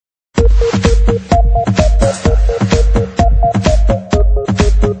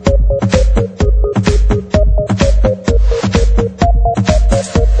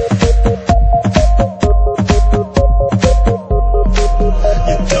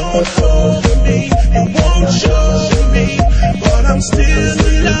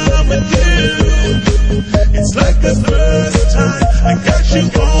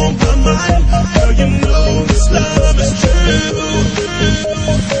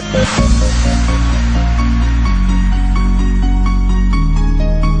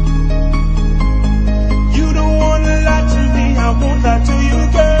You don't wanna lie to me, I won't lie to you,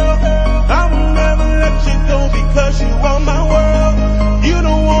 girl. I will never let you go because you are my world. You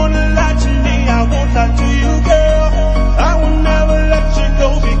don't wanna lie to me, I won't lie to you, girl. I will never let you go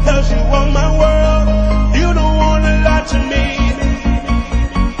because you are my world. You don't wanna lie to me.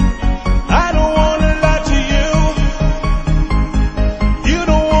 I don't wanna lie to you. You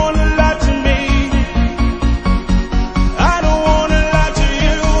don't wanna lie to me. I don't wanna lie to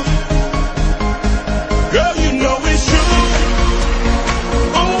you. Girl, you know it's true.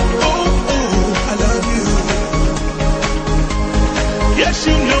 Ooh, ooh, ooh, I love you. Yes,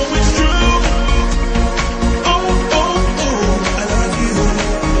 you know it's true. Ooh, ooh, ooh, I love you.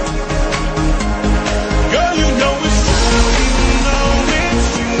 Girl, you know it's true. You know it's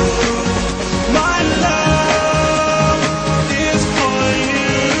true. My love is for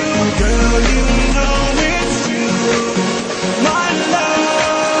you. Girl, you know it's true. My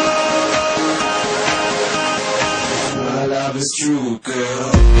love is true,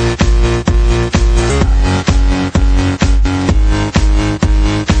 girl.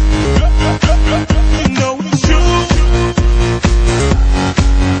 You know it's true.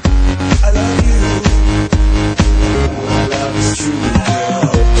 I love you. My love is true,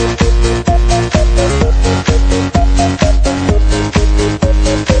 girl.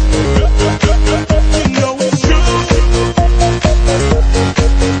 You know it's true.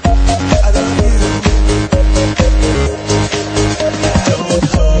 I love you. Don't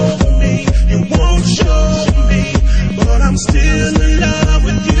hold me, you won't show me, but I'm still in love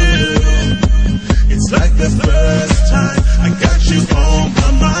with you. It's like the first time I got you on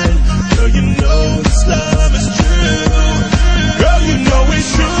my mind. Girl, you know this love is true. Girl, you know it's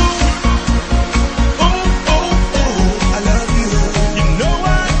true. Oh, oh, oh, I love you. You know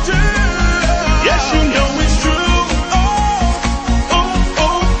I do. Yes, you know it's true. Oh, oh,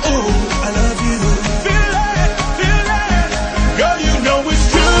 oh, oh, I love you. Feel it, feel it. Girl, you know it's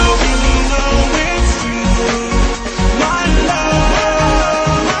true. You know it's true. My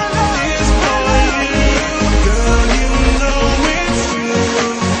love is for you. Girl, you know it's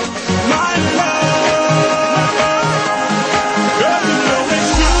true. My love. Girl, you know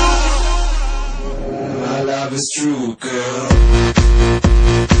it's true. My love is true, girl.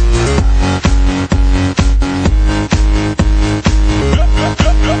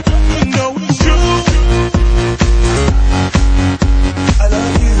 You know it's true. I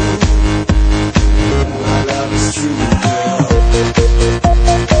love you. My love is true, girl.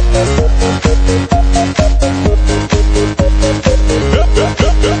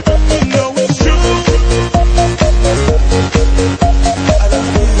 You know it's true. I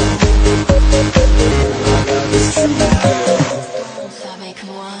love you. My love is true, girl. Danse avec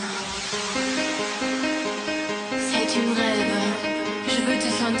moi. C'est une rêve. Je veux te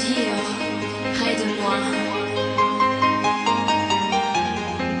sentir près de moi.